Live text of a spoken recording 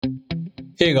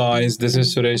Hey guys, this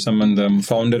is Suresh Samandam,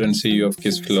 founder and CEO of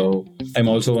Kissflow. I'm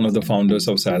also one of the founders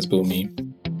of SaaS Boomi.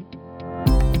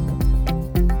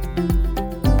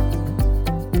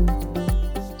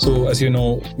 So, as you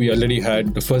know, we already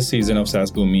had the first season of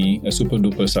SaaS Boomi, a super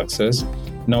duper success.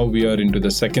 Now we are into the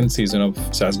second season of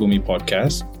SaaS Boomi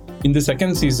podcast. In the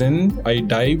second season, I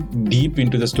dive deep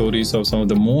into the stories of some of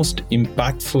the most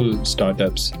impactful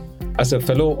startups. As a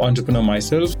fellow entrepreneur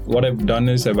myself, what I've done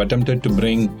is I've attempted to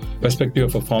bring perspective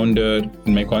of a founder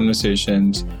in my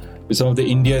conversations with some of the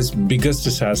India's biggest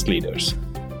SaaS leaders.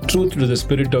 True to the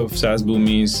spirit of SaaS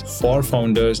Boomi's for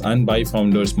founders and by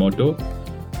founders motto,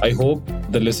 I hope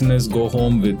the listeners go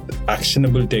home with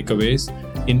actionable takeaways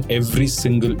in every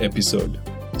single episode.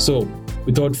 So,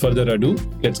 without further ado,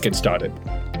 let's get started.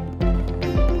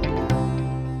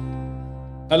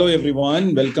 Hello,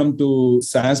 everyone. Welcome to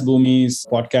SaaS Boomi's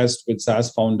podcast with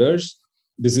SaaS founders.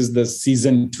 This is the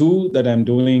season 2 that I'm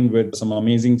doing with some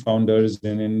amazing founders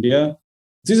in India.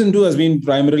 Season 2 has been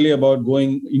primarily about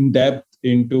going in depth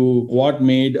into what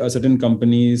made a certain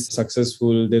companies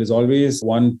successful. There is always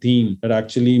one theme that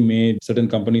actually made certain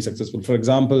companies successful. For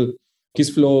example,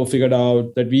 Kissflow figured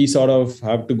out that we sort of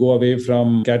have to go away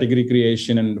from category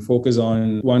creation and focus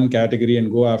on one category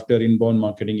and go after inbound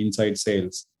marketing, inside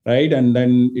sales, right? And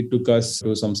then it took us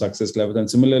to some success levels.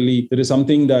 And similarly, there is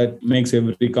something that makes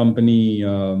every company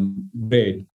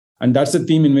great. And that's the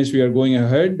theme in which we are going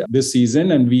ahead this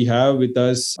season. And we have with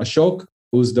us Ashok,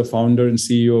 who's the founder and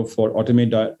CEO for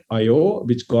Automate.io,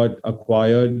 which got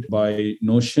acquired by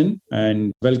Notion.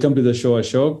 And welcome to the show,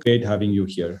 Ashok. Great having you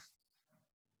here.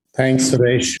 Thanks,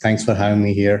 Suresh. Thanks for having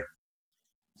me here.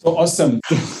 So awesome.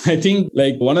 I think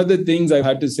one of the things I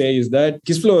had to say is that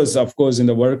Kissflow is, of course, in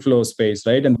the workflow space,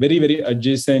 right? And very, very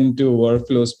adjacent to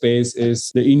workflow space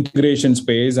is the integration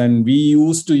space. And we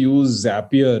used to use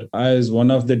Zapier as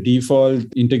one of the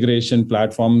default integration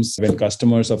platforms when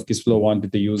customers of Kissflow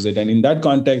wanted to use it. And in that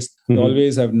context, we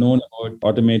always have known about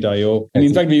Automate.io. And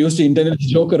in fact, we used to internally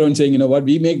joke around saying,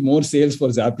 we make more sales for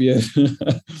Zapier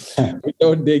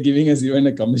without they giving us even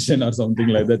a commission or something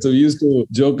like that. So we used to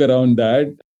joke around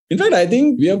that. In fact, I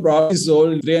think we have probably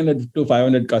sold 300 to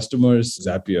 500 customers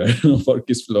Zapier for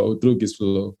Kissflow, through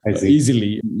Kissflow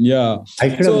easily. Yeah. I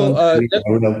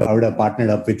would have partnered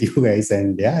up with you guys.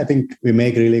 And yeah, I think we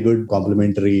make really good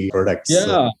complementary products.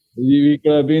 Yeah. We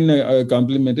could have been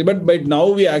complementary. But now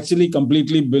we actually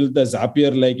completely built the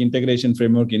Zapier-like integration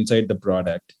framework inside the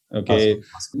product. Okay.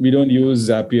 Awesome. We don't use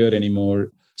Zapier anymore.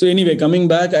 So anyway, coming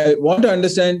back, I want to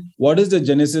understand what is the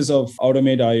genesis of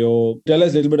Automate.io. Tell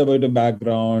us a little bit about your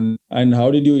background and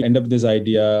how did you end up with this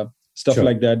idea, stuff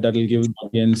like that. That will give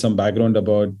again some background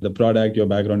about the product, your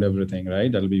background, everything,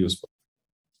 right? That'll be useful.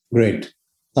 Great.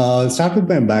 I'll start with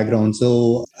my background.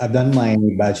 So I've done my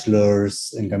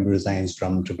bachelor's in computer science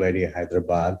from IIIT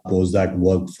Hyderabad. Post that,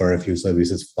 worked for a few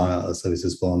services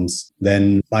firms.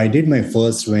 Then I did my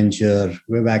first venture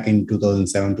way back in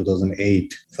 2007,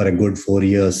 2008 for a good 4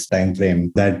 years time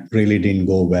frame. That really didn't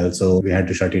go well. So we had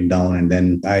to shut it down. And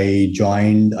then I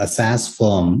joined a SaaS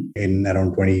firm in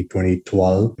around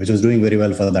 2012, which was doing very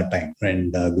well for that time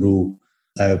and grew.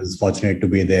 I was fortunate to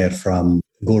be there from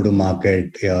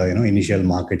go-to-market, initial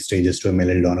market stages to $1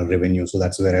 million revenue. So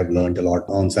that's where I've learned a lot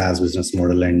on SaaS business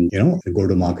model and, the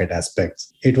go-to-market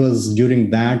aspects. It was during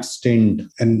that stint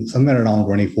and somewhere around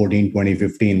 2014,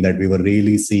 2015 that we were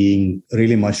really seeing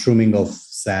mushrooming of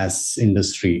SaaS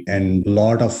industry and a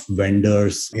lot of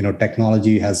vendors,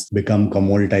 technology has become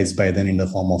commoditized by then in the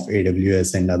form of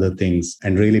AWS and other things.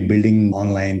 And really building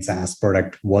online SaaS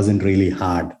product wasn't really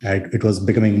hard. It was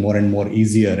becoming more and more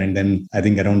easier. And then I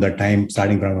think around that time,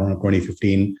 starting from around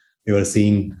 2015, we were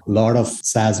seeing a lot of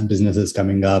SaaS businesses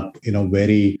coming up,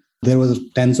 there was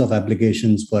tens of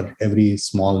applications for every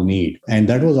small need. And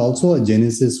that was also a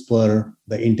genesis for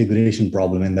the integration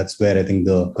problem. And that's where I think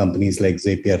the companies like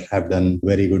Zapier have done a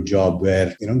very good job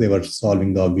where, they were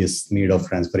solving the obvious need of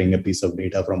transferring a piece of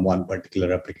data from one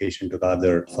particular application to the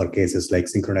other for cases like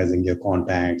synchronizing your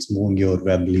contacts, moving your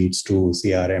web leads to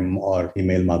CRM or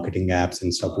email marketing apps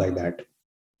and stuff like that.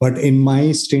 But in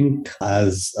my stint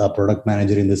as a product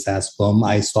manager in the SaaS firm,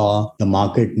 I saw the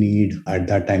market need at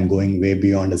that time going way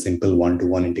beyond a simple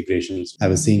one-to-one integrations. I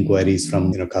was seeing queries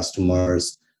from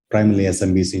customers, primarily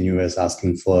SMBs in US,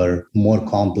 asking for more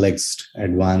complex,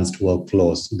 advanced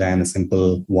workflows than a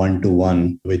simple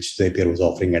one-to-one, which Zapier was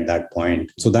offering at that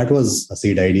point. So that was a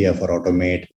seed idea for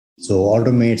Automate. So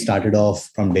Automate started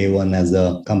off from day one as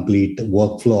a complete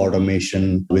workflow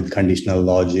automation with conditional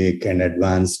logic and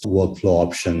advanced workflow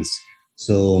options.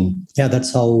 So yeah,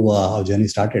 that's how our journey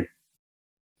started.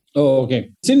 Oh, okay.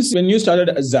 Since when you started,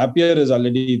 Zapier is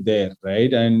already there,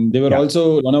 right? And they were Yeah.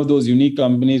 also one of those unique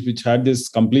companies which had this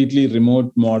completely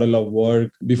remote model of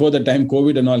work before the time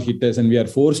COVID and all hit us, and we are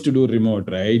forced to do remote,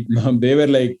 right? They were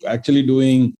like actually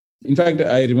doing. In fact,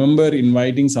 I remember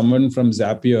inviting someone from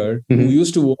Zapier who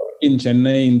used to work in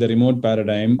Chennai in the remote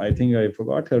paradigm. I think I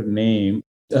forgot her name.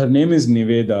 Her name is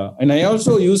Niveda. And I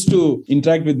also used to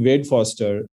interact with Wade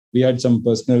Foster. We had some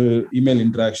personal email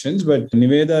interactions, but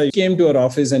Niveda came to our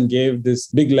office and gave this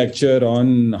big lecture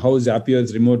on how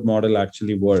Zapier's remote model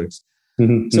actually works.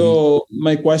 So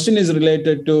my question is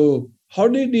related to how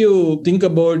did you think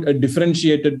about a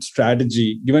differentiated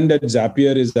strategy, given that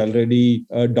Zapier is already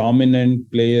a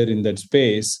dominant player in that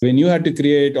space? When you had to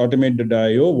create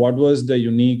Automate.io, what was the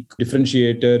unique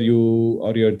differentiator you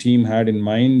or your team had in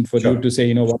mind for you to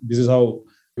say, this is how,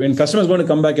 when customers going to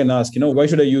come back and ask, why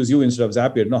should I use you instead of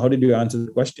Zapier? How did you answer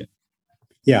the question?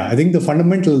 Yeah, I think the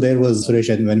fundamental there was,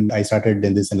 Suresh, and when I started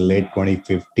in this in late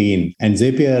 2015, and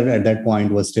Zapier at that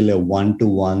point was still a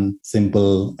one-to-one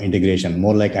simple integration,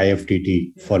 more like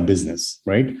IFTT for business,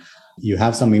 right? You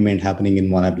have some event happening in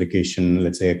one application,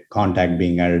 let's say a contact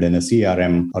being added in a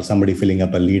CRM or somebody filling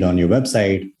up a lead on your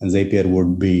website, and Zapier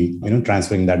would be,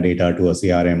 transferring that data to a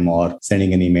CRM or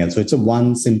sending an email. So it's a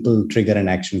one simple trigger and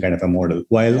action kind of a model.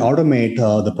 While Automate,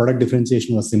 the product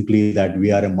differentiation was simply that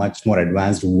we are a much more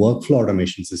advanced workflow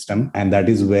automation system. And that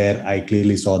is where I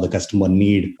clearly saw the customer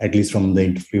need, at least from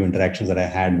the few interactions that I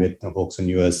had with folks in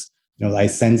US. I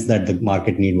sensed that the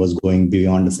market need was going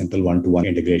beyond a simple one-to-one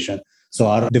integration. So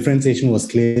our differentiation was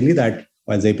clearly that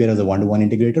while Zapier is a one-to-one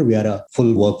integrator, we are a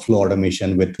full workflow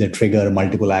automation with the trigger,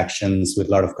 multiple actions, with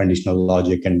a lot of conditional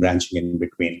logic and branching in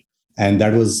between. And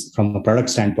that was, from a product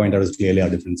standpoint, that was clearly our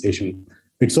differentiation.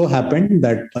 It so happened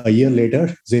that a year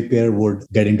later, Zapier would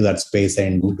get into that space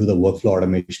and do the workflow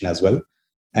automation as well.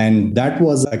 And that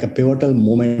was like a pivotal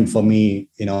moment for me.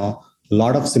 A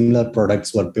lot of similar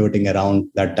products were pivoting around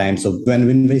that time. So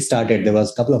when we started, there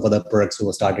was a couple of other products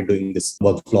who started doing this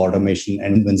workflow automation.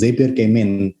 And when Zapier came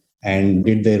in and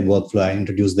did their workflow,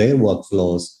 introduced their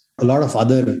workflows, a lot of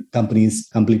other companies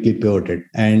completely pivoted.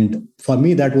 And for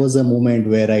me, that was a moment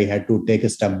where I had to take a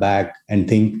step back and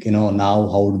think, now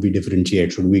how would we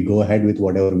differentiate? Should we go ahead with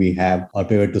whatever we have or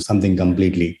pivot to something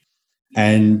completely?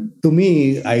 And to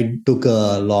me, I took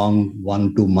a long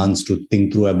 1-2 months to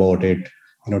think through about it.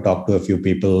 Talk to a few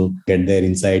people, get their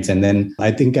insights. And then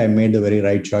I think I made the very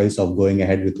right choice of going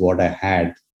ahead with what I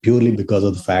had, purely because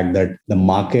of the fact that the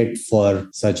market for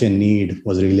such a need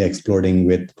was really exploding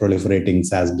with proliferating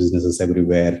SaaS businesses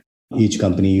everywhere, each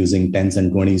company using 10s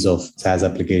and 20s of SaaS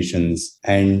applications.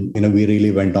 And, we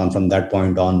really went on from that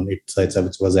point on. It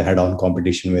was a head-on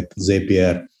competition with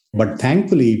Zapier. But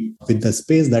thankfully, with the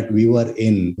space that we were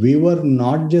in, we were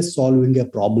not just solving a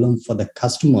problem for the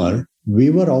customer,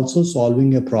 we were also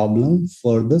solving a problem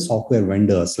for the software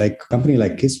vendors, like a company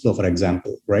like Kissflow, for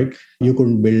example, right? You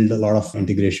could build a lot of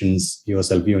integrations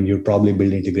yourself. You'd probably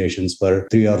build integrations for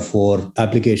 3 or 4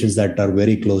 applications that are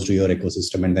very close to your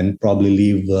ecosystem, and then probably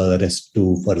leave the rest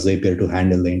for Zapier to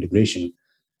handle the integration.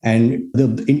 And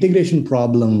the integration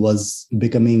problem was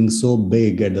becoming so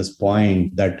big at this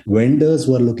point that vendors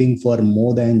were looking for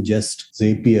more than just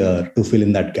Zapier to fill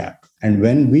in that gap. And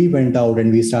when we went out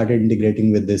and we started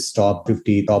integrating with this top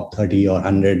 50, top 30 or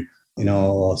 100,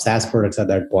 SaaS products at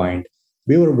that point,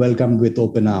 we were welcomed with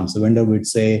open arms. The vendor would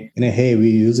say, hey, we're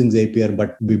using Zapier,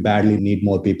 but we badly need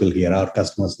more people here. Our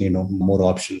customers need more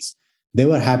options. They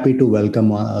were happy to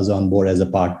welcome us on board as a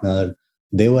partner.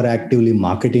 They were actively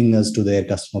marketing us to their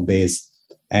customer base.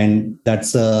 And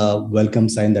that's a welcome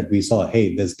sign that we saw,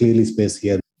 hey, there's clearly space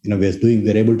here.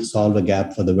 We're able to solve a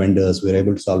gap for the vendors. We're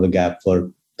able to solve a gap for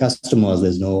customers.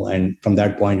 And from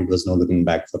that point, it was no looking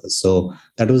back for us. So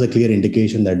that was a clear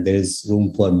indication that there is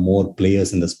room for more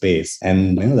players in the space.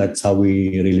 And that's how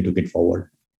we really took it forward.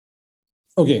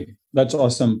 Okay, that's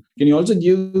awesome. Can you also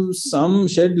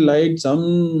shed light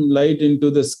into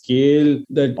the scale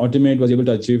that Automate was able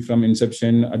to achieve from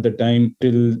inception at the time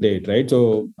till date, right?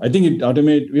 So I think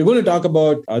Automate, we're going to talk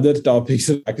about other topics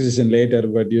of acquisition later,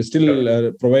 but you're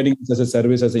still providing as a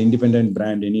service as an independent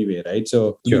brand anyway, right?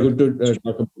 So it'd be good to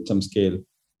talk about some scale.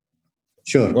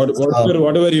 Sure.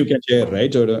 Whatever you can share,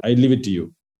 right? So I leave it to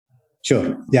you.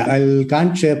 Sure. Yeah, I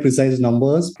can't share precise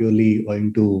numbers purely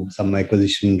owing to some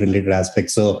acquisition related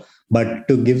aspects. But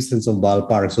to give sense of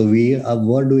ballpark, so we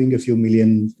were doing a few $1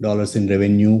 million in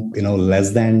revenue,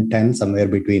 less than 10, somewhere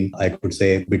between, I could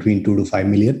say, between 2 to 5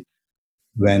 million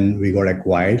when we got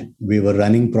acquired. We were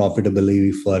running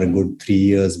profitably for a good 3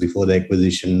 years before the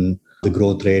acquisition. The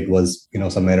growth rate was,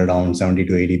 somewhere around 70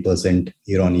 to 80%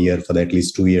 year on year for at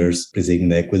least 2 years preceding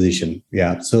the acquisition.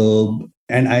 Yeah. So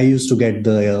And I used to get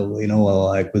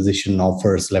the acquisition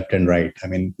offers left and right. I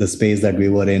mean, the space that we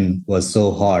were in was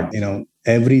so hot.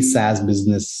 Every SaaS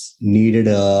business needed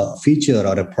a feature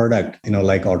or a product,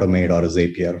 like Automate or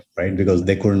Zapier, right? Because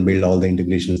they couldn't build all the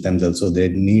integrations themselves. So they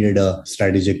needed a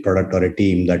strategic product or a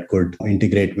team that could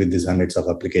integrate with these hundreds of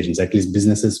applications. At least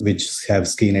businesses which have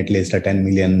seen at least a 10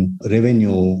 million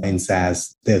revenue in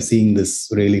SaaS, they're seeing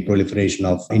this really proliferation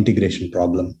of integration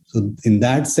problem. So in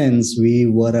that sense, we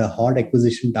were a hot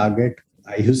acquisition target.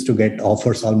 I used to get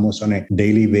offers almost on a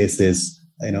daily basis,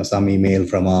 some email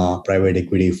from a private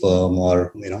equity firm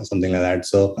or, something like that.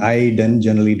 So I then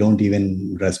generally don't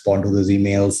even respond to those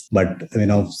emails. But,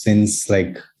 since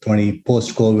like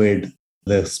post-COVID,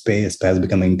 the space has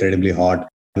become incredibly hot.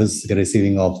 I was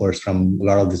receiving offers from a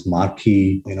lot of these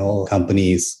marquee,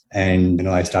 companies. And,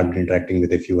 I started interacting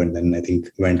with a few, and then I think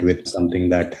went with something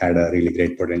that had a really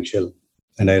great potential.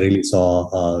 And I really saw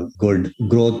a good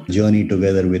growth journey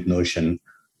together with Notion.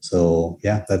 So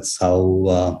yeah, that's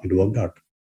how it worked out.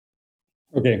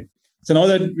 Okay. So now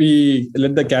that we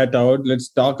let the cat out, let's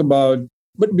talk about,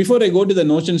 but before I go to the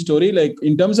Notion story, like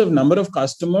in terms of number of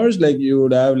customers, like you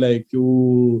would have like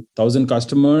 2,000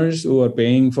 customers who are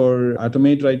paying for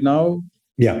Automate right now.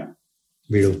 Yeah,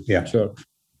 we do. Yeah. Sure.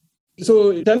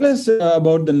 So tell us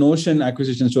about the Notion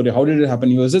acquisition story. How did it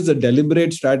happen? Was this a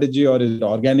deliberate strategy or is it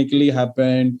organically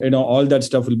happened? All that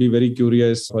stuff will be very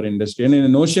curious for industry. And in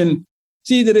Notion,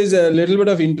 see, there is a little bit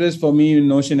of interest for me in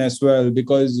Notion as well,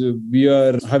 because we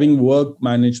are having work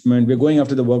management. We're going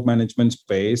after the work management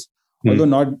space, although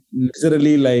not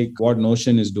necessarily like what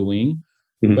Notion is doing,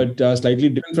 but slightly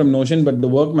different from Notion. But the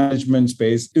work management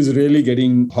space is really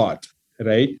getting hot,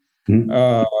 right?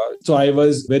 So I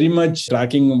was very much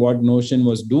tracking what Notion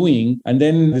was doing. And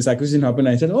then this acquisition happened.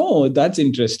 I said, oh, that's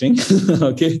interesting.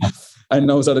 Okay. And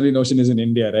now suddenly Notion is in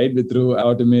India, right? Through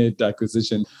Automate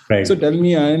acquisition. Right. So tell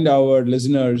me and our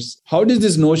listeners, how did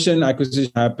this Notion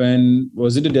acquisition happen?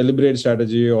 Was it a deliberate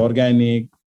strategy, organic?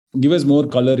 Give us more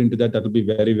color into that. That will be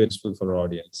very, very useful for our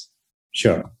audience.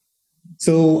 Sure.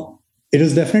 So it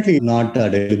was definitely not a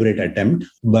deliberate attempt,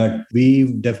 but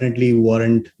we definitely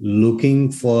weren't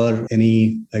looking for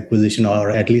any acquisition, or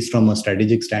at least from a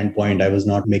strategic standpoint, I was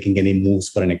not making any moves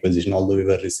for an acquisition, although we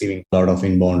were receiving a lot of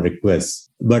inbound requests.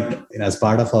 But as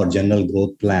part of our general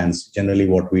growth plans, generally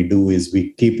what we do is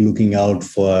we keep looking out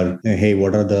for, hey,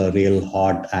 what are the real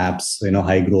hot apps,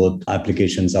 high growth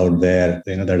applications out there,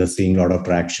 that are seeing a lot of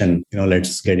traction.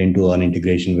 Let's get into an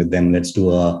integration with them. Let's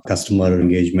do a customer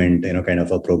engagement, kind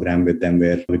of a program with them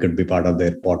where we could be part of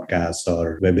their podcasts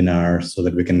or webinars so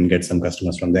that we can get some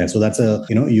customers from there. So that's a,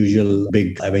 usual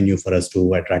big avenue for us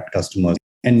to attract customers.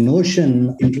 And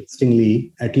Notion,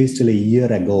 interestingly, at least till a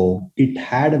year ago, it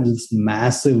had this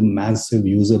massive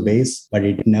user base, but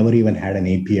it never even had an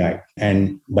API.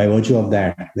 And by virtue of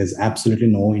that, there's absolutely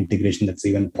no integration that's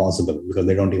even possible because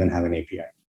they don't even have an API.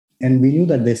 And we knew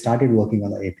that they started working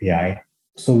on the API.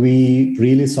 So we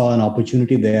really saw an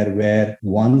opportunity there where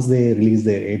once they release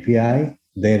their API,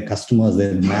 their customers,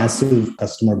 their massive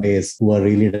customer base who are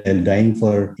really dying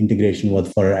for integration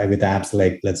with apps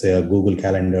like, let's say, a Google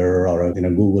Calendar or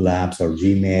Google Apps or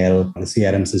Gmail, or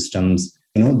CRM systems,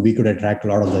 we could attract a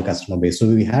lot of the customer base. So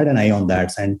we had an eye on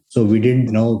that. And so we did,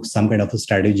 some kind of a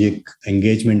strategic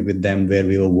engagement with them where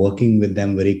we were working with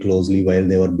them very closely while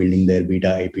they were building their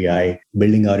beta API,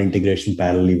 building our integration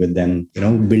parallelly with them,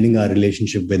 building our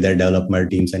relationship with their developer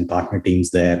teams and partner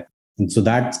teams there. And so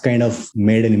that's kind of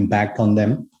made an impact on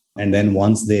them. And then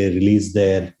once they released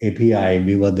their API,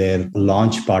 we were their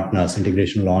launch partners,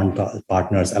 integration launch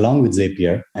partners, along with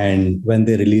Zapier. And when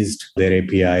they released their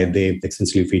API, they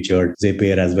essentially featured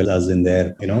Zapier as well as in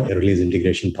their, release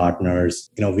integration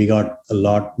partners. We got a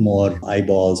lot more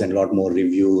eyeballs and a lot more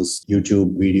reviews,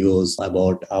 YouTube videos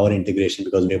about our integration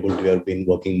because we have been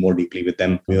working more deeply with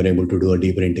them. We were able to do a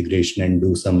deeper integration and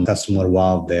do some customer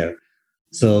wow there.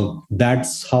 So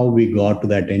that's how we got to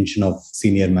the attention of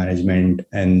senior management.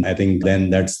 And I think then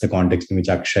that's the context in which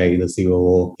Akshay, the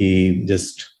COO, he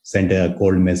just sent a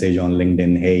cold message on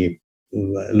LinkedIn. Hey,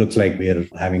 looks like we're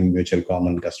having mutual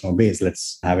common customer base.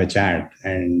 Let's have a chat.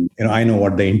 And, I know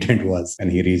what the intent was. And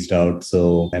he reached out.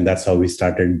 And that's how we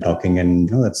started talking. And,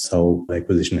 that's how the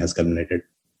acquisition has culminated.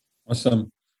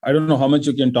 Awesome. I don't know how much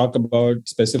you can talk about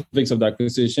specifics of the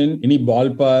acquisition. Any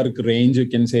ballpark range you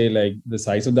can say, like the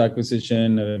size of the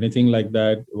acquisition or anything like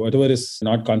that, whatever is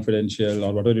not confidential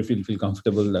or whatever you feel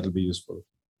comfortable, that'll be useful.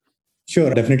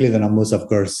 Sure, definitely the numbers, of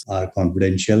course, are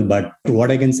confidential. But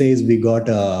what I can say is we got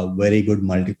a very good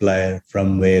multiplier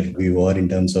from where we were in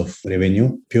terms of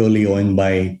revenue, purely owing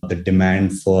by the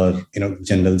demand for,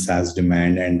 general SaaS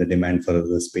demand and the demand for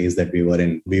the space that we were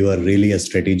in. We were really a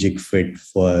strategic fit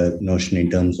for Notion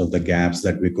in terms of the gaps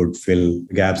that we could fill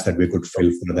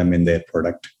for them in their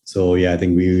product. So yeah, I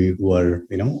think we were,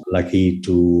 lucky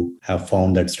to have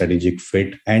found that strategic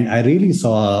fit. And I really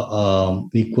saw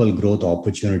equal growth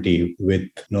opportunity with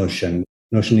Notion.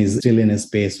 Notion is still in a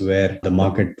space where the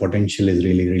market potential is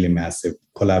really, really massive.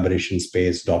 Collaboration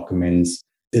space, documents.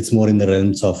 It's more in the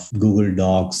realms of Google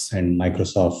Docs and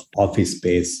Microsoft Office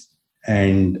space.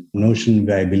 And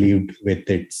Notion, I believed, with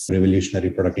its revolutionary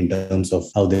product in terms of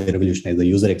how they revolutionize the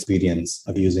user experience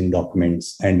of using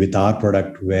documents. And with our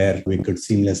product where we could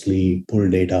seamlessly pull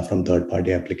data from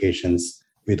third-party applications,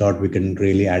 we thought we can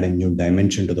really add a new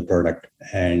dimension to the product.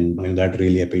 And that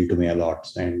really appealed to me a lot.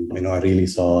 And, I really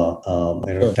saw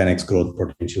 10x growth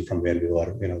potential from where we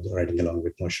were, riding along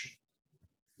with Notion.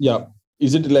 Yeah.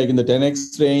 Is it like in the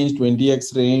 10x range,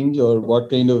 20x range, or what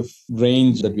kind of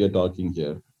range that we are talking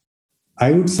here?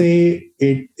 I would say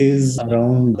it is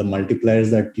around the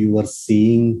multipliers that you were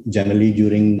seeing generally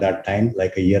during that time,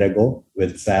 like a year ago,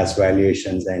 with SaaS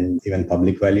valuations and even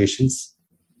public valuations.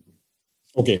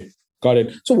 Okay, got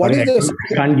it. So what is this?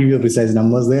 I can't give you precise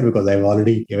numbers there because I've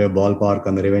already gave a ballpark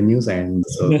on the revenues, and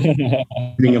so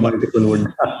being a multiple would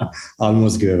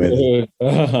almost give away.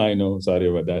 I know, sorry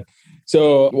about that.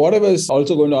 So what I was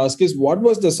also going to ask is, what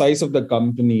was the size of the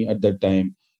company at that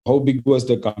time? How big was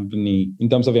the company in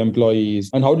terms of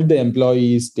employees, and how did the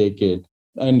employees take it?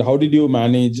 And how did you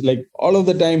manage, like all of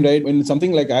the time, right? When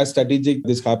something like as strategic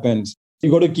this happens, you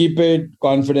got to keep it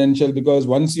confidential, because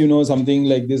once you know something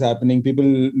like this happening, people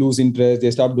lose interest,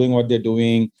 they stop doing what they're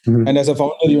doing. Mm-hmm. And as a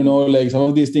founder, like some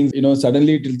of these things,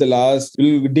 suddenly till the last,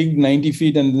 you'll dig 90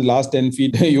 feet and the last 10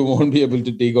 feet, you won't be able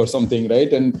to dig or something,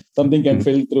 right? And something can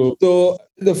fill through. So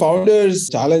the founder's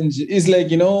challenge is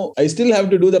like, I still have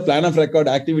to do the plan of record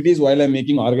activities while I'm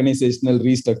making organizational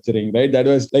restructuring, right? That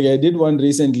was like, I did one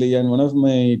recently and one of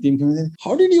my team came and said,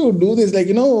 how did you do this? Like,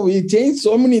 we changed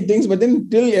so many things, but then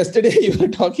till yesterday you were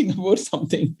talking about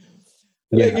something.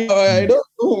 Yeah. Like, I don't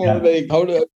know, like how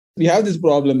do we have this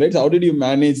problem, right? So how did you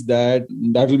manage that?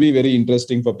 That will be very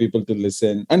interesting for people to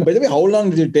listen. And by the way, how long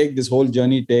did it take, this whole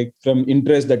journey take from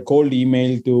interest, that cold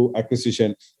email to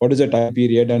acquisition? What is the time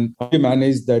period, and how do you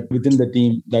manage that within the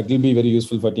team? That will be very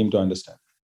useful for team to understand.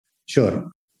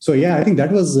 Sure. So yeah, I think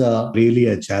that was really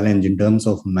a challenge in terms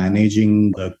of managing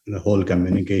the whole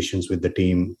communications with the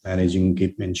team,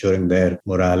 keep ensuring their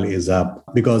morale is up.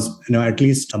 Because, at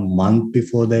least a month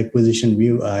before the acquisition,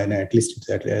 at least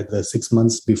the 6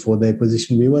 months before the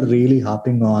acquisition, we were really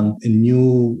harping on a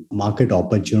new market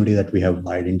opportunity that we have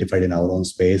identified in our own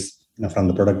space. From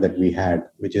the product that we had,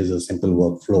 which is a simple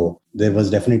workflow. There was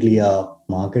definitely a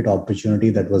market opportunity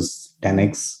that was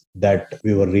 10x that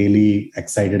we were really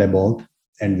excited about.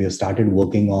 And we have started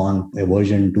working on a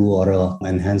version 2 or an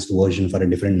enhanced version for a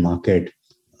different market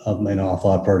of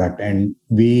our product. And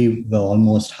we were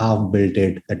almost half built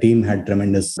it. The team had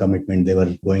tremendous commitment. They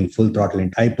were going full throttle.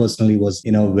 And I personally was,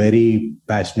 very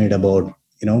passionate about,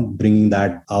 bringing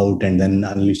that out and then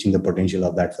unleashing the potential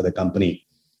of that for the company.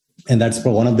 And that's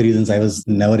one of the reasons I was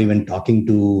never even talking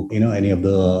to, any of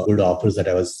the good offers that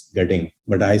I was getting.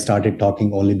 But I started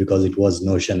talking only because it was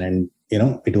Notion and,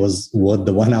 it was worth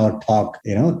the 1 hour talk,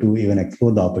 to even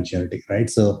explore the opportunity, right?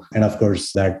 So, and of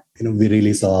course that, we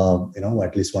really saw,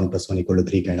 at least 1 + 1 =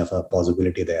 3 kind of a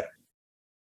possibility there.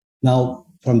 Now,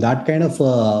 from that kind of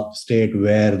a state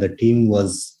where the team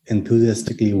was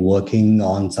enthusiastically working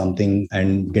on something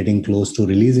and getting close to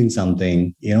releasing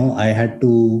something, I had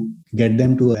to get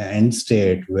them to an end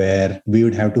state where we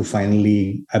would have to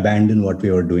finally abandon what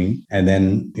we were doing and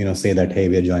then, say that, hey,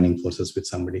 we are joining forces with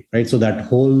somebody, right? So that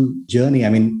whole journey,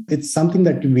 it's something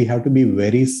that we have to be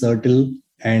very subtle.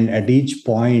 And at each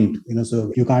point,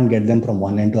 so you can't get them from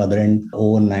one end to other end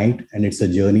overnight. And it's a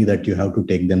journey that you have to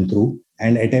take them through.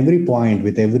 And at every point,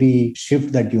 with every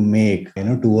shift that you make,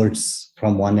 towards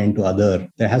from one end to other,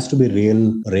 there has to be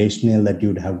real rationale that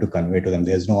you'd have to convey to them.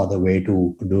 There's no other way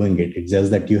to doing it. It's just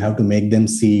that you have to make them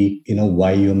see,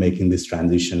 why you're making this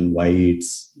transition, why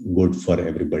it's good for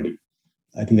everybody.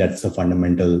 I think that's a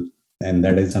fundamental, and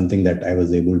that is something that I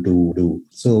was able to do.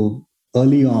 So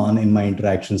early on in my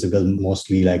interactions, it was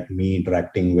mostly like me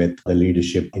interacting with the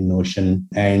leadership in Notion.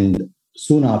 And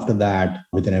soon after that,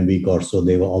 within a week or so,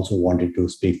 they were also wanted to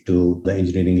speak to the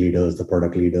engineering leaders, the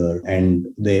product leader, and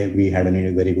we had a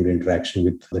very good interaction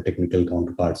with the technical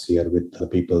counterparts here, with the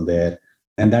people there.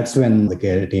 And that's when the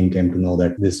care team came to know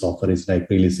that this offer is like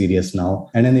really serious now.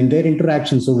 And an entire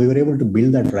interaction. So we were able to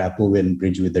build that rapport and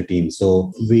bridge with the team.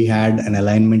 So we had an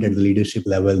alignment at the leadership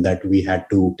level that we had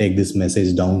to take this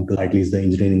message down to at least the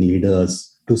engineering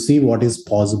leaders to see what is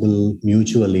possible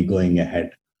mutually going ahead.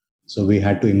 So we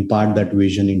had to impart that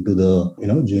vision into the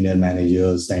junior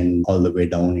managers and all the way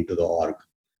down into the org.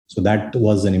 So that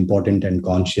was an important and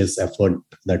conscious effort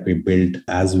that we built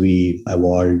as we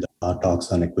evolved our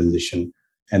talks on acquisition.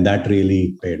 And that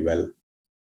really paid well.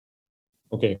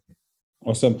 Okay,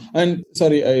 awesome. And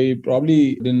sorry, I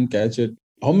probably didn't catch it.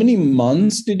 How many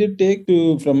months did it take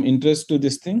from interest to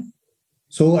this thing?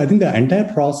 So I think the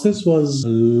entire process was a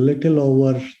little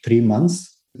over 3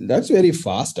 months. That's very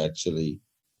fast, actually.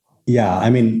 Yeah, I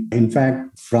mean, in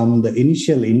fact, from the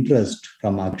initial interest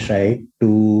from Akshay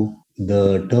to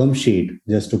the term sheet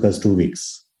just took us 2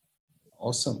 weeks.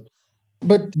 Awesome.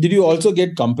 But did you also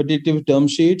get competitive term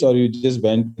sheets, or you just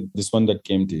went with this one that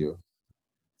came to you?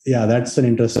 Yeah, that's an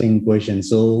interesting question.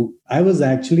 So I was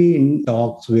actually in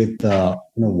talks with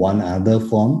one other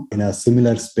firm in a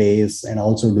similar space and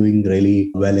also doing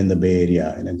really well in the Bay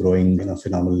Area, growing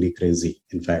phenomenally crazy,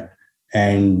 in fact.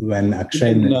 And when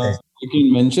Akshay... You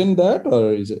can mention that,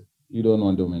 or is it you don't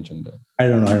want to mention that? I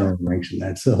don't want to mention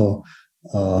that. So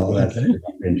that's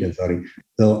confidential, sorry.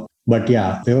 So, but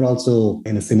yeah, they were also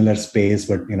in a similar space,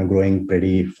 but growing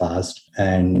pretty fast.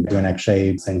 And when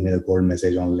Akshay sent me the cold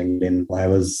message on LinkedIn, I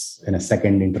was in a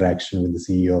second interaction with the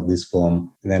CEO of this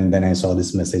firm. Then I saw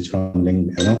this message from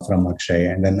LinkedIn, from Akshay,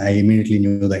 and then I immediately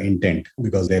knew the intent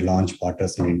because they launched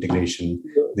partners in integration.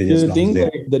 They just Do you think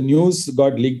that the news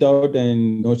got leaked out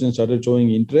and Notion started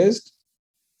showing interest?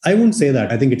 I wouldn't say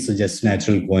that. I think it's just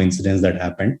natural coincidence that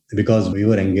happened because we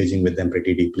were engaging with them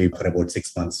pretty deeply for about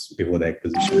 6 months before the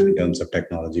acquisition in terms of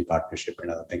technology, partnership,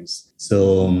 and other things.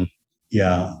 So,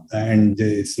 yeah, and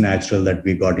it's natural that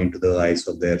we got into the eyes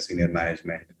of their senior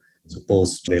management. So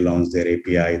post they launched their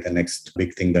API, the next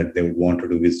big thing that they would want to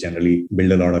do is generally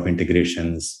build a lot of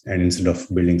integrations. And instead of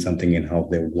building something in-house,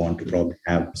 they would want to probably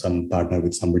have some partner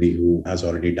with somebody who has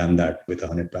already done that with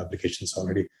 100 applications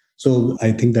already. So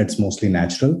I think that's mostly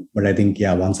natural. But I think,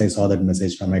 once I saw that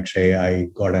message from Akshay, I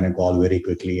got on a call very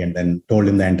quickly and then told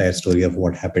him the entire story of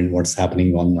what happened, what's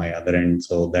happening on my other end.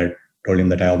 So that told him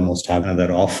that I almost have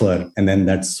another offer. And then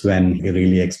that's when he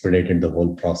really expedited the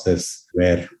whole process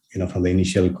where, from the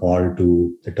initial call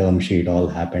to the term sheet all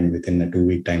happened within a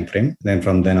 2-week time frame. Then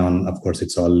from then on, of course,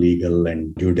 it's all legal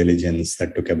and due diligence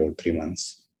that took about 3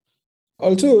 months.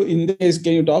 Also, in this,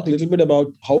 can you talk a little bit about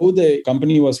how the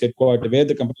company was headquartered, where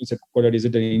the company is headquartered? Is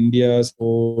it an India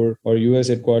or US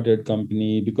headquartered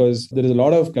company? Because there is a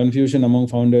lot of confusion among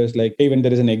founders, like, hey, when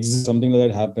there is an exit, something like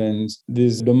that happens,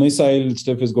 this domicile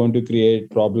stuff is going to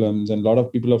create problems. And a lot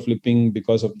of people are flipping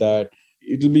because of that.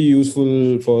 It will be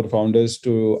useful for founders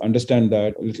to understand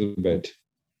that a little bit.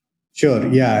 Sure.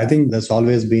 Yeah, I think that's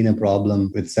always been a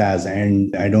problem with SaaS.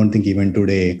 And I don't think even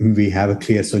today we have a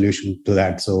clear solution to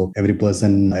that. So every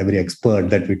person, every expert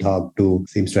that we talk to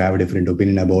seems to have a different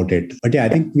opinion about it. But I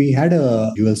think we had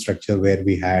a dual structure where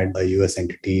we had a US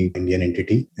entity, Indian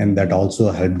entity, and that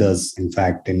also helped us, in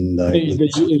fact, in the...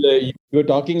 You were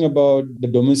talking about the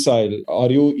domicile. Are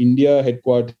you India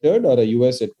headquartered or a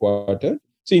US headquartered?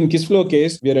 So in Kissflow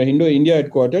case, we are a India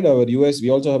headquartered. Our US, we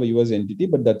also have a US entity,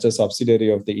 but that's a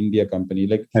subsidiary of the India company.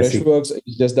 Like Freshworks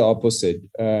is just the opposite.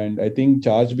 And I think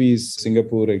ChargeBee is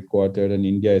Singapore headquartered and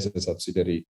India is a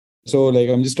subsidiary. So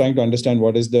I'm just trying to understand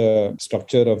what is the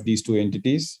structure of these two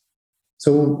entities.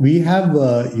 So we have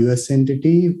a US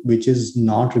entity, which is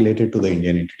not related to the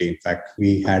Indian entity. In fact,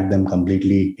 we had them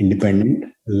completely independent.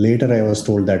 Later, I was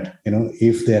told that,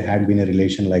 if there had been a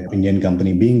relation like Indian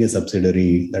company being a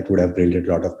subsidiary, that would have created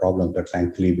a lot of problems. But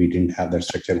thankfully, we didn't have that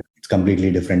structure. It's completely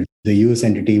different. The US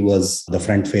entity was the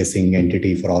front-facing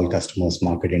entity for all customers,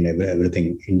 market and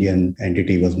everything. Indian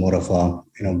entity was more of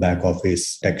a, back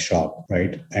office tech shop,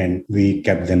 right? And we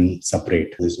kept them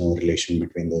separate. There's no relation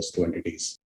between those two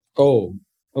entities. Oh,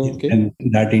 okay. And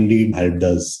that indeed helped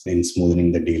us in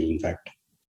smoothing the deal, in fact.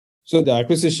 So the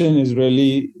acquisition is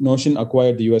really Notion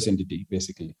acquired the US entity,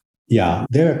 basically. Yeah,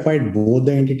 they've acquired both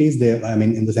the entities.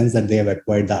 In the sense that they have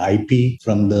acquired the IP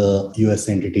from the US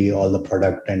entity, all the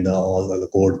product and all the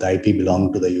code, the IP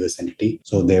belonged to the US entity.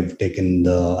 So they've taken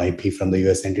the IP from the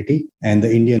US entity. And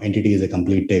the Indian entity is a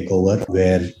complete takeover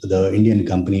where the Indian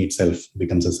company itself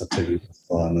becomes a subsidiary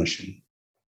of Notion.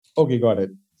 Okay, got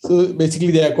it. So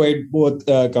basically, they acquired both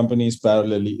companies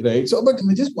parallelly, right? So, but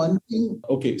just one thing.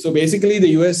 Okay, so basically, the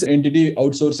US entity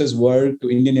outsources work to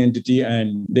Indian entity,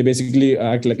 and they basically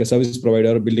act like a service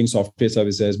provider, building software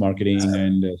services, marketing,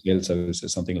 and sales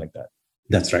services, something like that.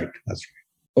 That's right.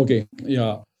 Okay.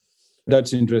 Yeah.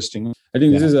 That's interesting. I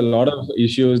think this Yeah. is a lot of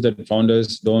issues that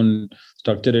founders don't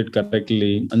structure it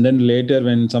correctly. And then later,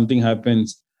 when something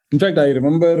happens, in fact, I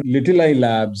remember Little Eye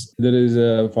Labs. There is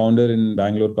a founder in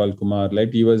Bangalore called Kumar.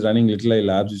 Like he was running Little Eye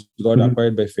Labs, which got Mhm.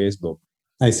 acquired by Facebook.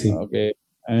 I see. Okay.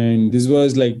 And this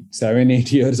was like 7,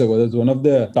 8 years ago. That's one of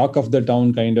the talk of the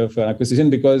town kind of acquisition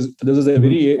because this was a Mhm.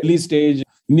 very early stage.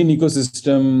 Indian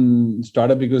ecosystem,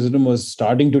 startup ecosystem was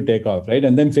starting to take off, right?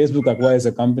 And then Facebook acquires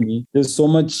a company. There's so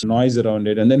much noise around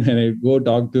it. And then when I go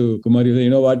talk to Kumar, you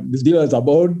know what? This deal was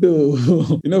about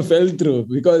to, fell through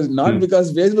because not Mhm.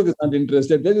 because Facebook is not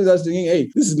interested. Facebook is thinking, hey,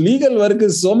 this legal work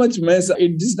is so much mess.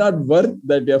 It's just not worth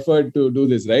that effort to do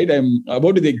this, right? I'm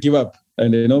about to give up.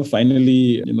 And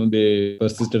finally, they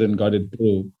persisted and got it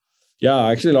through. Yeah,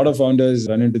 actually, a lot of founders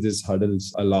run into these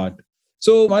hurdles a lot.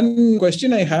 So one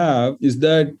question I have is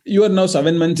that you are now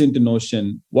 7 months into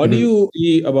Notion. What do Mhm. you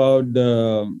see about the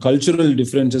cultural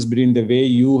differences between the way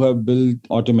you have built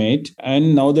Automate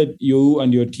and now that you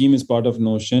and your team is part of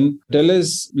Notion? Tell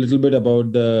us a little bit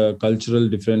about the cultural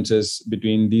differences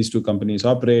between these two companies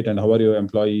operate and how are your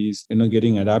employees,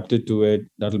 getting adapted to it.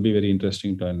 That'll be very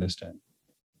interesting to understand.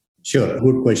 Sure.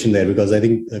 Good question there because I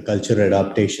think the culture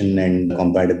adaptation and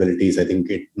compatibilities, I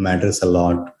think it matters a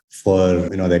lot for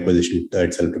the acquisition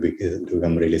itself to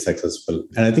become really successful.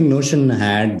 And I think Notion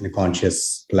had a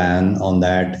conscious plan on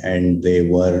that, and they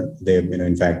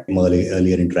in fact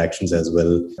earlier interactions as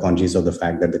well conscious of the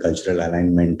fact that the cultural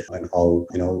alignment and how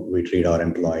we treat our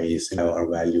employees, our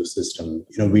value system,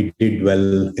 we did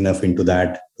well enough into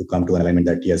that to come to an alignment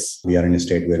that yes, we are in a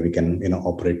state where we can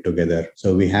operate together.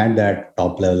 So we had that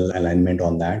top level alignment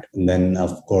on that, and then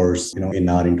of course in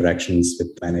our interactions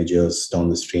with managers down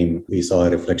the stream, we saw a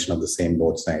reflection of the same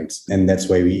both sides, and that's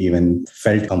why we even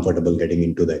felt comfortable getting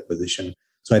into the acquisition.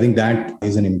 So I think that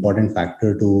is an important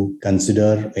factor to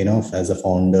consider, as a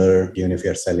founder, even if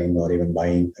you're selling or even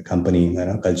buying a company,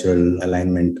 cultural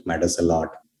alignment matters a lot.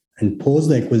 And post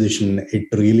the acquisition, it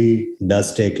really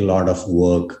does take a lot of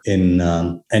work in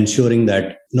ensuring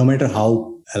that no matter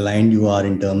how aligned you are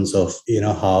in terms of,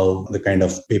 how the kind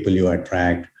of people you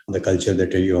attract, the culture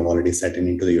that you have already set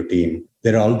into your team,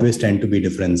 there always tend to be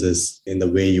differences in the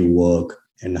way you work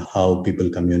and how people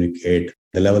communicate,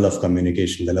 the level of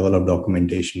communication, the level of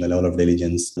documentation, the level of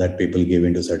diligence that people give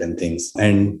into certain things.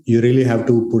 And you really have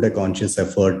to put a conscious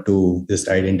effort to just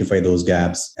identify those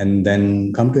gaps and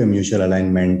then come to a mutual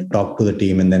alignment, talk to the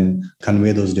team, and then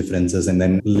convey those differences and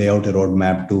then lay out a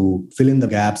roadmap to fill in the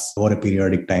gaps over a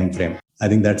periodic time frame. I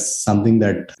think that's something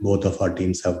that both of our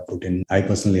teams have put in. I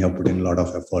personally have put in a lot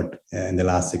of effort in the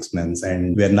last 6 months.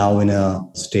 And we're now in a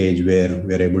stage where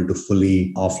we're able to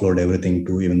fully offload everything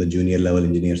to even the junior level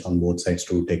engineers on both sides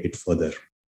to take it further.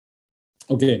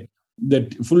 Okay.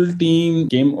 That full team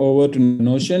came over to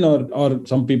Notion or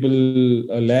some people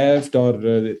left or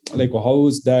like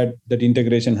how's that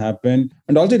integration happened?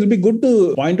 And also it'll be good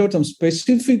to point out some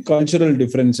specific cultural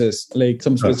differences, like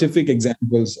some specific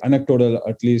examples, anecdotal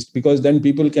at least, because then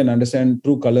people can understand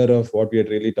true color of what we are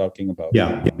really talking about.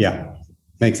 Yeah.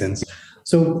 Makes sense.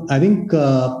 So I think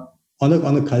on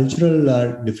the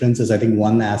cultural differences, I think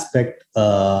one aspect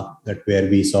that where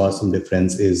we saw some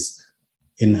difference is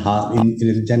in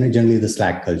generally the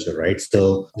Slack culture, right?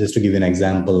 So just to give you an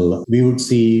example, we would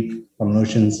see from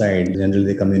Notion side, generally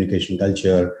the communication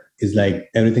culture is like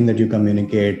everything that you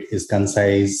communicate is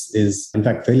concise, is in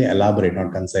fact fairly elaborate,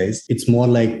 not concise. It's more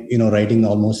like, writing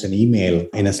almost an email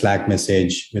in a Slack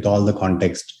message with all the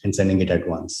context and sending it at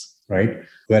once, right?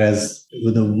 Whereas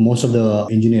with most of the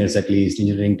engineers, at least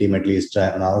engineering team, at least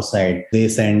on our side, they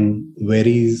send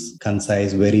very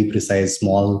concise, very precise,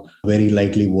 small, very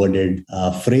lightly worded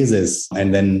phrases,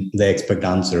 and then they expect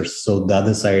answers. So the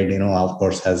other side, of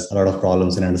course, has a lot of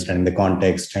problems in understanding the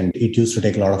context, and it used to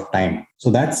take a lot of time. So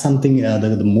that's something,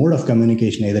 the mode of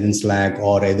communication, either in Slack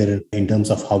or either in terms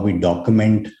of how we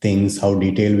document things, how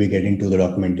detailed we get into the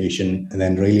documentation, and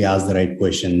then really ask the right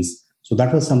questions. So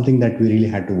that was something that we really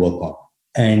had to work on.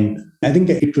 And I think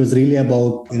it was really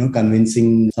about,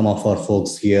 convincing some of our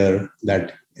folks here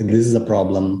that this is a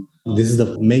problem. This is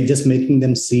just making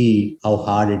them see how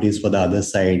hard it is for the other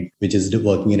side, which is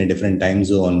working in a different time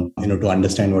zone, to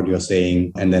understand what you're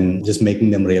saying, and then just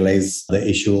making them realize the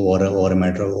issue or a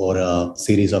matter or a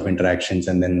series of interactions,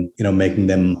 and then, making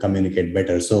them communicate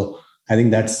better. So I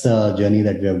think that's the journey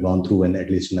that we have gone through, and at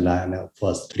least in the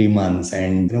first 3 months.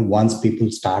 And once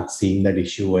people start seeing that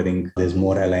issue, I think there's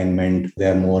more alignment.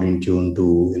 They're more in tune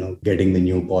to getting the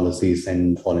new policies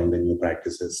and following the new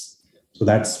practices. So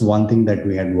that's one thing that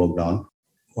we had worked on.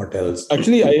 What else?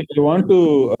 Actually, I want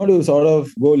to sort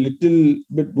of go a little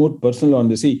bit more personal on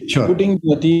this. See, Sure. putting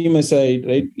the team aside,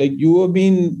 right? Like you have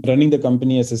been running the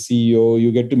company as a CEO,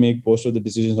 you get to make most of the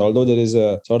decisions, although there is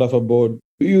a sort of a board.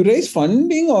 You raise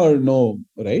funding or no,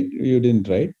 right? You didn't,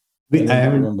 right?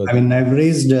 I've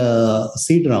raised a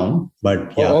seed round,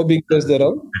 but yeah. How big was the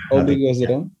round?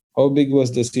 How big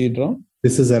was the seed round?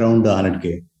 This is around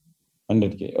 100K.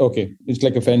 100K. Okay. It's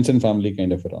like a friends and family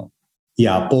kind of a round.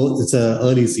 Yeah, it's an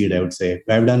early seed, I would say.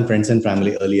 I've done friends and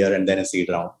family earlier and then a seed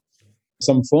round.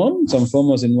 Some firm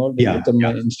was involved. Yeah.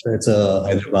 It's a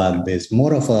Hyderabad based,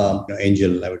 more of a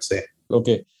angel, I would say.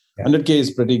 Okay. Yeah. 100K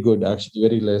is pretty good, actually,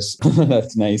 very less.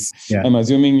 That's nice. Yeah. I'm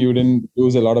assuming you didn't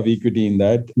lose a lot of equity in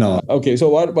that. No. Okay. So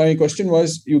what my question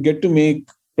was, you get to make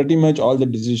pretty much all the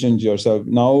decisions yourself.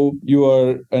 Now you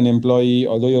are an employee,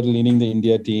 although you're leading the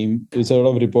India team, instead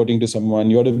of reporting to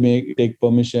someone, you have to take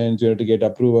permissions, you have to get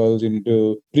approvals.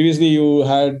 Previously you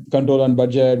had control on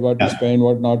budget, what to spend,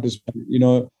 what not to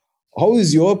spend, How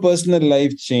is your personal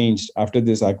life changed after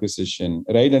this acquisition,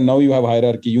 right? And now you have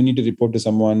hierarchy, you need to report to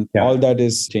someone. Yeah. All that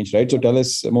is changed, right? So tell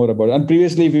us more about it. And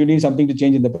previously, if you need something to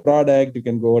change in the product, you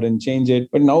can go ahead and change it.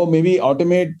 But now maybe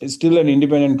Automate is still an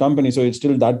independent company. So it's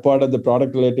still that part of the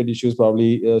product related issues,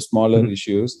 probably smaller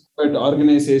issues. But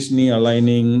organizationally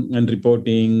aligning and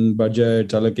reporting,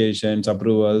 budgets, allocations,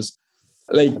 approvals,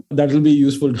 like that will be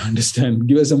useful to understand.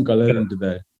 Give us some color into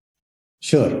that.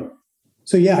 Sure.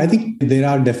 So yeah, I think there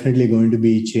are definitely going to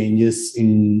be changes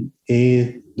in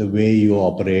the way you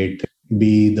operate,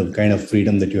 B, the kind of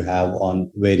freedom that you have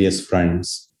on various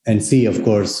fronts, and C, of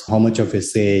course, how much of a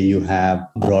say you have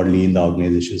broadly in the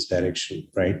organization's direction,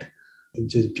 right?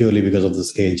 Just purely because of the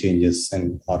scale changes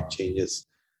and org changes.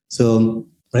 So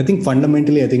I think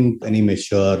fundamentally, any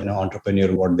mature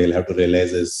entrepreneur, what they'll have to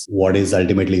realize is what is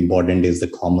ultimately important is the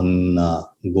common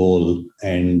goal.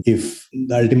 And if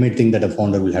the ultimate thing that a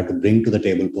founder will have to bring to the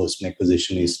table post an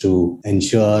acquisition is to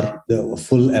ensure the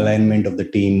full alignment of the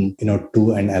team,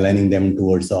 to and aligning them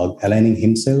towards aligning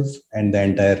himself and the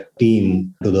entire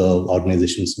team to the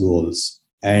organization's goals.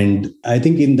 And I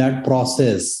think in that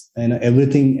process,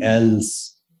 everything else,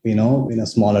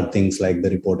 smaller things like the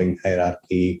reporting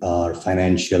hierarchy or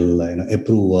financial,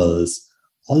 approvals,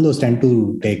 all those tend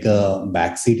to take a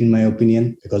backseat, in my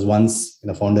opinion, because once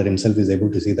the founder himself is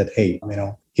able to see that, hey,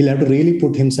 he'll have to really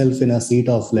put himself in a seat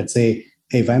of, let's say,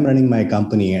 hey, if I'm running my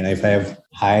company and if I've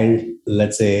hired,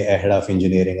 let's say, a head of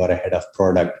engineering or a head of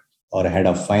product or a head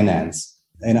of finance,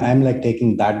 and I'm like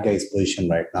taking that guy's position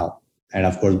right now. And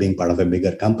of course, being part of a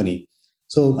bigger company.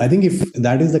 So I think if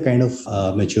that is the kind of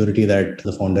maturity that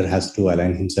the founder has to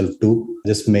align himself to,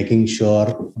 just making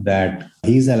sure that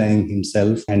he's aligning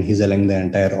himself and he's aligning the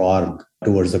entire org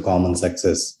towards the common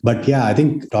success. But yeah, I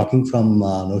think talking from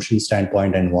Notion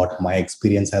standpoint and what my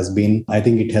experience has been, I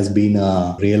think it has been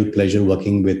a real pleasure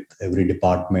working with every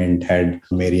department head,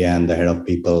 Marianne, the head of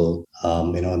people,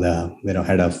 the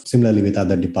head of similarly with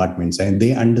other departments, and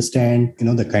they understand,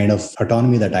 the kind of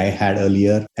autonomy that I had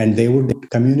earlier, and they would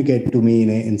communicate to me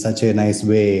in such a nice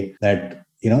way that,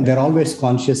 they're always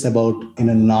conscious about,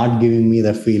 not giving me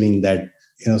the feeling that,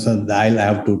 so I'll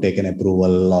have to take an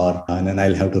approval and then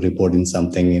I'll have to report in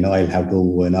something, I'll have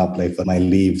to apply for my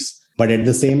leaves. But at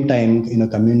the same time,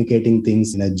 communicating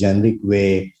things in a generic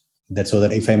way that so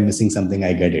that if I'm missing something,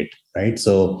 I get it, right?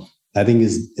 So I think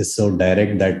is so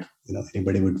direct that,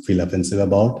 anybody would feel offensive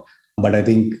about. But I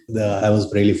think I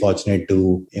was really fortunate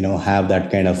to, have that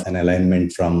kind of an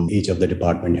alignment from each of the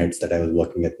department heads that I was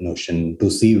working at Notion to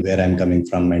see where I'm coming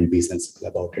from and be sensible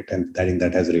about it. And I think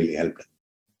that has really helped.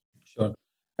 Sure.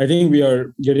 I think we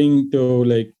are getting to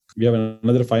we have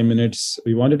another 5 minutes.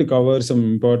 We wanted to cover some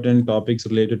important topics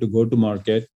related to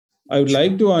go-to-market. I would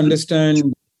like to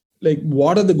understand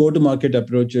what are the go-to-market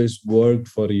approaches worked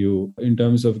for you in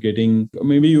terms of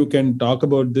maybe you can talk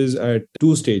about this at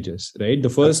 2 stages, right?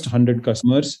 The first 100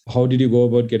 customers, how did you go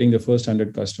about getting the first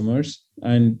 100 customers?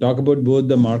 And talk about both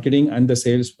the marketing and the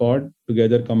sales part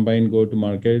together, combined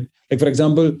go-to-market. For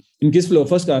example, in Kissflow,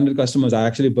 first 100 customers, I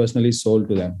actually personally sold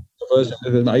to them. First,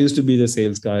 I used to be the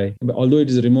sales guy, although it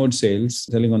is remote sales,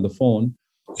 selling on the phone.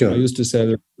 Sure. I used to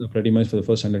sell pretty much for the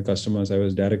first 100 customers. I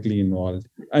was directly involved.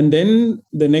 And then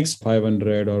the next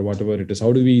 500 or whatever it is,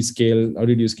 how did you scale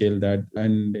that?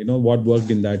 And what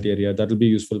worked in that area? That will be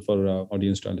useful for our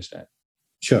audience to understand.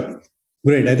 Sure.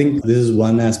 Great. I think this is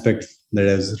one aspect that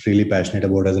I was really passionate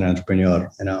about as an entrepreneur.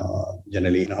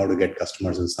 Generally, how to get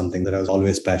customers is something that I was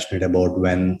always passionate about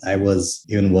when I was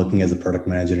even working as a product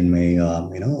manager in my,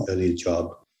 early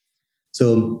job.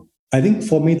 So I think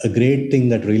for me, a great thing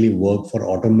that really worked for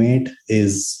Automate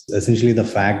is essentially the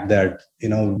fact that,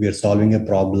 we are solving a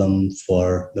problem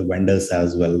for the vendors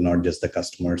as well, not just the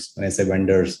customers. When I say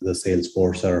vendors, the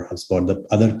Salesforce or HubSpot, the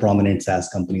other prominent SaaS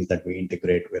companies that we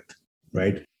integrate with,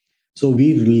 right? So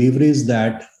we leverage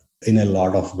that in a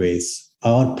lot of ways.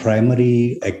 Our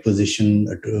primary acquisition,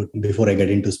 before I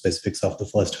get into specifics of the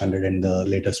first 100 and the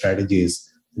later strategies,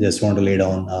 just want to lay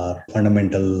down our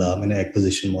fundamental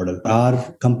acquisition model.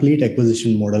 Our complete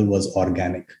acquisition model was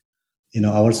organic.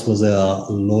 Ours was a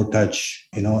low touch,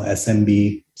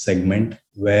 SMB segment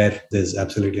where there's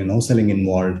absolutely no selling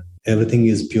involved. Everything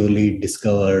is purely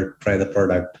discover, try the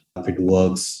product. If it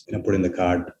works, put in the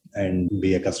cart and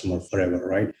be a customer forever,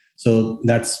 right? So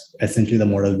that's essentially the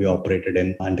model we operated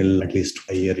in until at least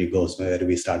a year ago, where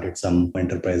we started some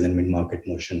enterprise and mid-market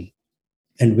motion.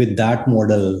 And with that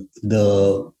model,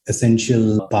 the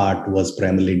essential part was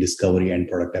primarily discovery and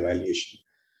product evaluation.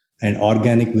 And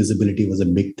organic visibility was a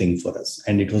big thing for us.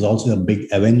 And it was also a big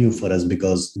avenue for us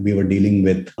because we were dealing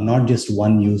with not just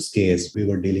one use case, we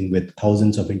were dealing with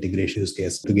thousands of integration use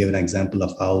cases. To give an example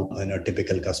of how a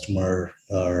typical customer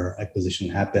or acquisition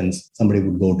happens, somebody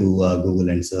would go to Google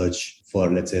and search for,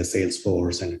 let's say, a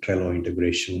Salesforce and a Trello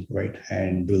integration, right?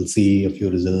 And we'll see a few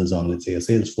results on, let's say, a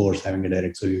Salesforce having a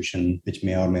direct solution, which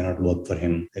may or may not work for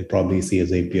him. He'll probably see a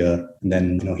Zapier, and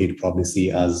then he'd probably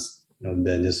see us.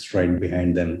 They're just right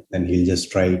behind them. Then he'll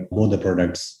just try both the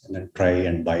products and then try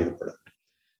and buy the product.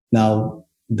 Now,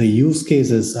 the use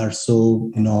cases are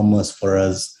so enormous for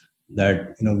us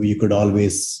that, we could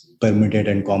always permutate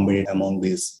and combine among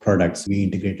these products. We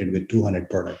integrated with 200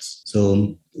 products.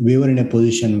 So we were in a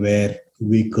position where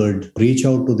we could reach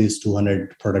out to these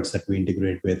 200 products that we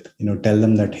integrate with, tell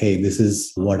them that, hey, this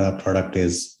is what our product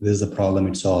is. This is the problem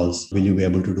it solves. Will you be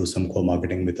able to do some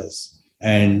co-marketing with us?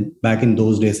 And back in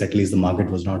those days, at least the market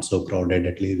was not so crowded.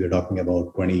 At least we're talking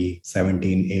about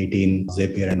 2017, 18,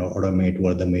 Zapier and Automate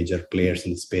were the major players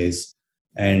in the space.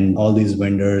 And all these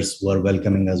vendors were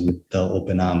welcoming us with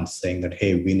open arms, saying that,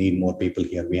 hey, we need more people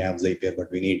here. We have Zapier,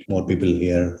 but we need more people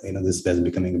here. This was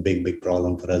becoming a big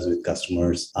problem for us with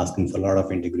customers asking for a lot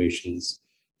of integrations,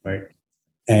 right?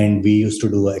 And we used to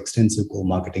do extensive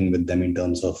co-marketing with them in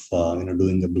terms of,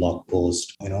 doing a blog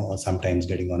post, or sometimes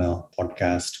getting on a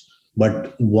podcast.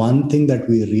 But one thing that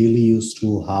we really used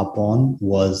to harp on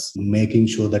was making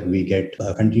sure that we get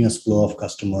a continuous flow of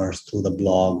customers through the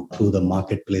blog, through the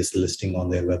marketplace listing on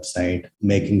their website,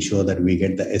 making sure that we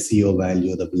get the SEO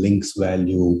value, the links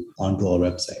value onto our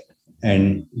website.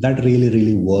 And that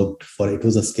really worked it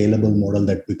was a scalable model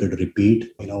that we could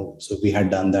repeat, so we had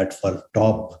done that for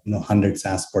top, 100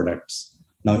 SaaS products.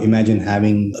 Now imagine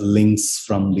having links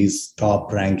from these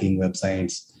top ranking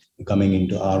websites coming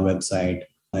into our website.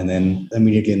 And then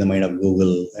immediately in the mind of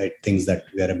Google, it thinks that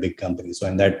we are a big company. So,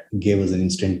 and that gave us an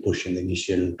instant push in the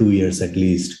initial 2 years at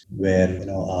least, where,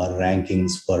 our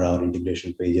rankings for our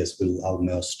integration pages will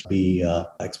almost be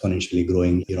exponentially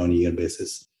growing year-on-year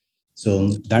basis. So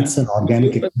that's an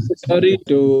organic. Sorry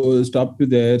to stop you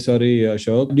there. Sorry,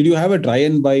 Ashok. Did you have a try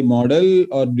and buy model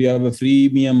or do you have a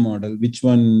freemium model? Which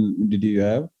one did you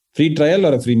have? Free trial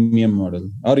or a freemium model?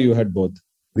 Or you had both?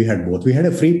 We had both. We had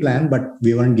a free plan, but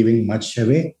we weren't giving much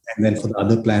away. And then for the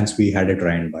other plans, we had a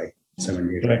try and buy. 7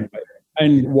 days.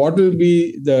 And what will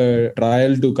be the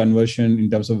trial to conversion in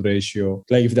terms of ratio?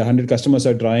 Like if the 100 customers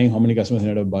are trying, how many customers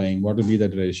end up buying? What will be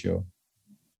that ratio?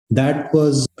 That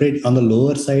was pretty on the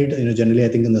lower side. Generally, I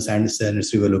think in the SaaS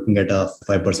industry, we're looking at a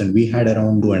 5%. We had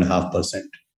around 2.5%.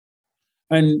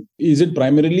 And is it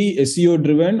primarily SEO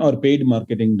driven or paid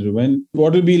marketing driven?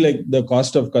 What will be like the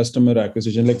cost of customer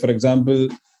acquisition? Like, for example,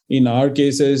 in our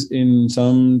cases, in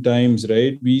some times,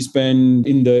 right, we spend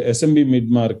in the SMB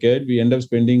mid-market, we end up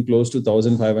spending close to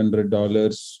 $1,500,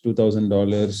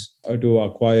 $2,000 to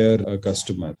acquire a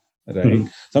customer. Right. Mm-hmm.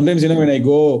 Sometimes, when I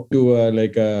go to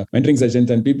mentoring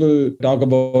sessions and people talk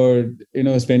about,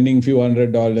 spending few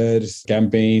 $100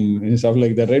 campaign and stuff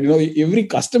like that, right? Every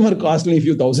customer costs me a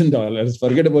few $1,000.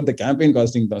 Forget about the campaign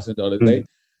costing $1,000, mm-hmm. right?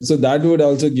 So that would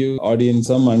also give audience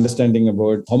some understanding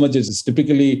about how much it is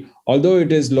typically, although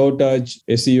it is low touch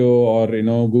SEO or,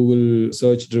 Google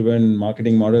search driven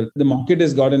marketing model, the market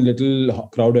has gotten a little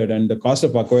crowded and the cost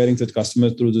of acquiring such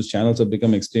customers through those channels have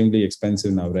become extremely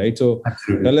expensive now, right? So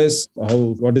absolutely. Tell us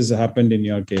what has happened in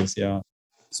your case. Yeah.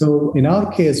 So in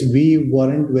our case, we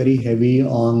weren't very heavy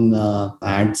on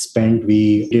ad spend.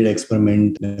 We did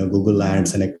experiment Google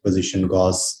Ads and acquisition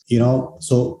costs.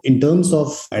 So in terms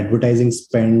of advertising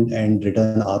spend and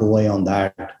return ROI on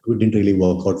that, it didn't really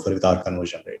work out with our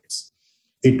conversion rates.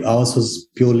 Ours was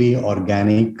purely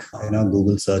organic,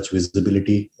 Google search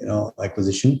visibility,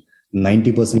 acquisition.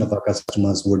 90% of our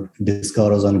customers would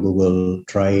discover us on Google,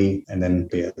 try, and then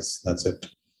pay us. That's it.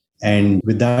 And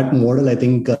with that model, I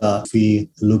think if we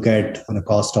look at the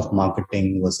cost of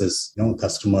marketing versus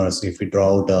customers, if we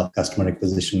draw out a customer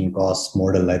acquisition cost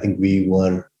model, I think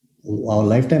our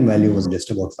lifetime value was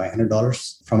just about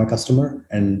 $500 from a customer,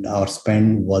 and our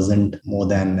spend wasn't more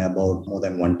than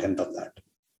 1/10 of that.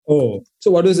 Oh, so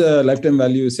what was the lifetime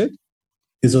value you said?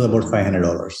 This was about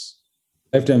 $500.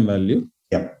 Lifetime value?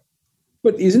 Yeah.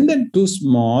 But isn't that too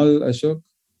small, Ashok?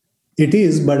 It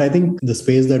is, but I think the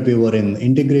space that we were in,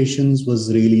 integrations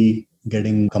was really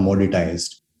getting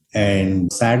commoditized.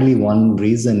 And sadly, one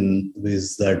reason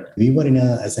is that we were in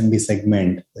a SMB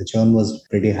segment. The churn was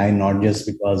pretty high, not just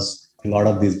because a lot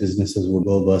of these businesses would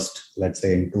go bust, let's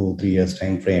say in 2-3 years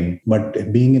time frame.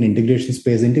 But being in integration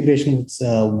space, integration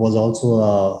was also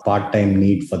a part-time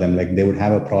need for them. Like they would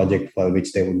have a project for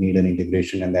which they would need an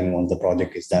integration. And then once the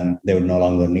project is done, they would no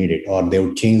longer need it, or they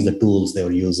would change the tools they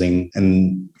were using.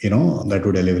 And, that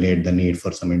would alleviate the need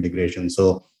for some integration.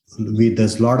 So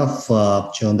there's a lot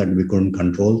of churn that we couldn't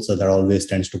control. So that always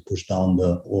tends to push down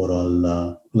the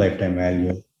overall lifetime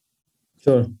value.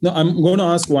 Sure. No, I'm going to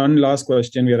ask one last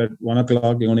question. We are at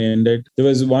 1:00. We're going to end it. There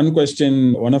was one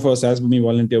question one of our SaaSBoomi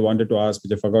volunteer wanted to ask,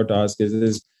 which I forgot to ask,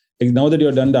 is now that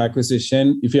you've done the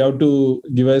acquisition, if you have to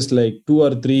give us like 2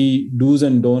 or 3 do's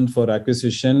and don'ts for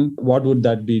acquisition, what would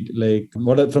that be? Like,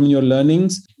 what are, from your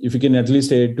learnings, if you can at least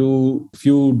say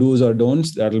few do's or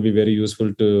don'ts, that will be very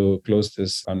useful to close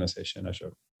this conversation,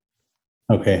 Ashok.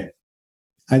 Okay.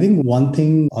 I think one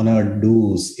thing on our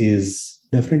do's is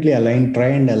definitely try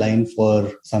and align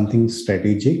for something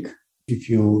strategic. If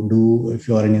you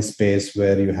are in a space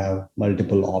where you have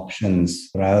multiple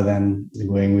options, rather than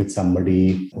going with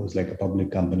somebody who's like a public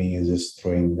company is just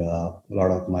throwing a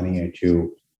lot of money at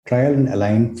you, try and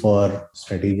align for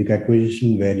strategic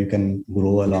acquisition where you can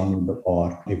grow along with the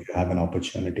core if you have an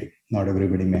opportunity. Not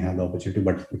everybody may have the opportunity,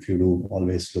 but if you do,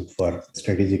 always look for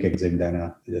strategic exit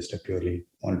than just a purely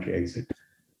monetary exit.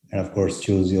 And of course,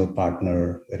 choose your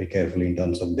partner very carefully in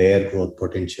terms of their growth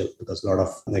potential, because a lot of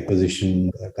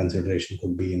acquisition consideration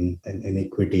could be in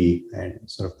equity. And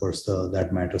so, of course,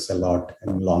 that matters a lot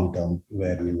in long term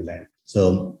where we will end.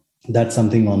 So that's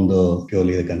something on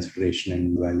purely the consideration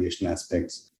and valuation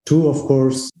aspects. 2, of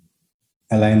course,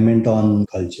 alignment on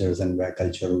cultures and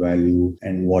culture value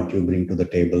and what you bring to the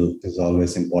table is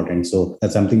always important. So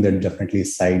that's something that definitely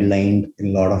sidelined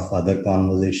in a lot of other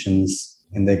conversations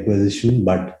in the acquisition,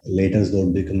 but later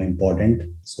those become important.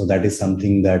 So that is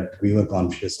something that we were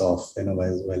conscious of,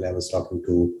 while I was talking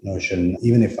to Notion.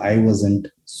 Even if I wasn't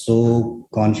so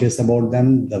conscious about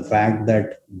them, the fact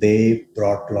that they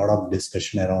brought a lot of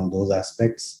discussion around those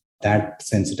aspects, that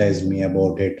sensitized me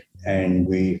about it. And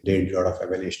we did a lot of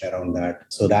evaluation around that.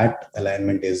 So that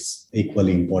alignment is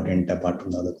equally important apart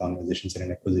from the other conversations in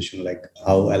an acquisition, like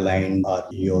how aligned are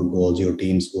your goals, your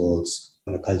team's goals,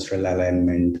 the cultural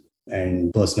alignment,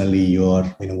 and personally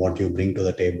what you bring to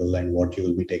the table and what you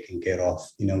will be taking care of,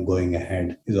 going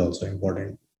ahead is also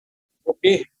important.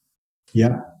 Okay.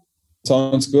 Yeah.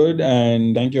 Sounds good.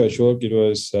 And thank you, Ashok. It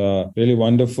was really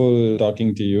wonderful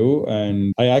talking to you.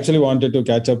 And I actually wanted to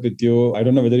catch up with you. I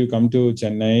don't know whether you come to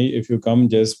Chennai. If you come,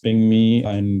 just ping me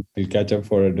and we'll catch up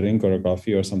for a drink or a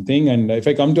coffee or something. And if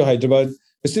I come to Hyderabad,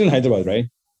 you're still in Hyderabad, right?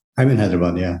 I'm in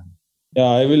Hyderabad, yeah. Yeah,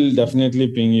 I will definitely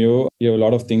ping you. You have a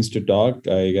lot of things to talk.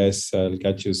 I guess I'll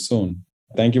catch you soon.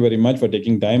 Thank you very much for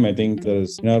taking time. I think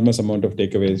there's enormous amount of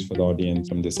takeaways for the audience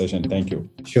from this session. Thank you.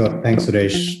 Sure. Thanks,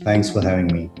 Suresh. Thanks for having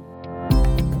me.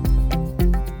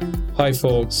 Hi,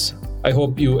 folks. I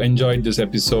hope you enjoyed this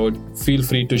episode. Feel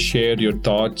free to share your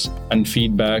thoughts and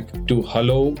feedback to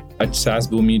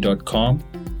hello@saasboomi.com.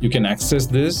 You can access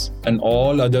this and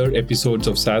all other episodes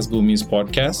of SaaSBoomi's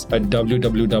podcast at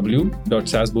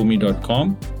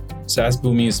www.saasboomi.com.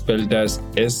 SaaSBoomi is spelled as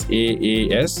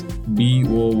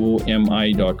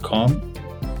SAASBOOMI.com.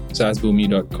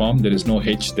 SaaSBoomi.com. There is no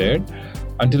H there.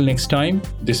 Until next time,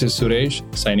 this is Suresh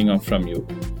signing off from you.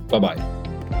 Bye-bye.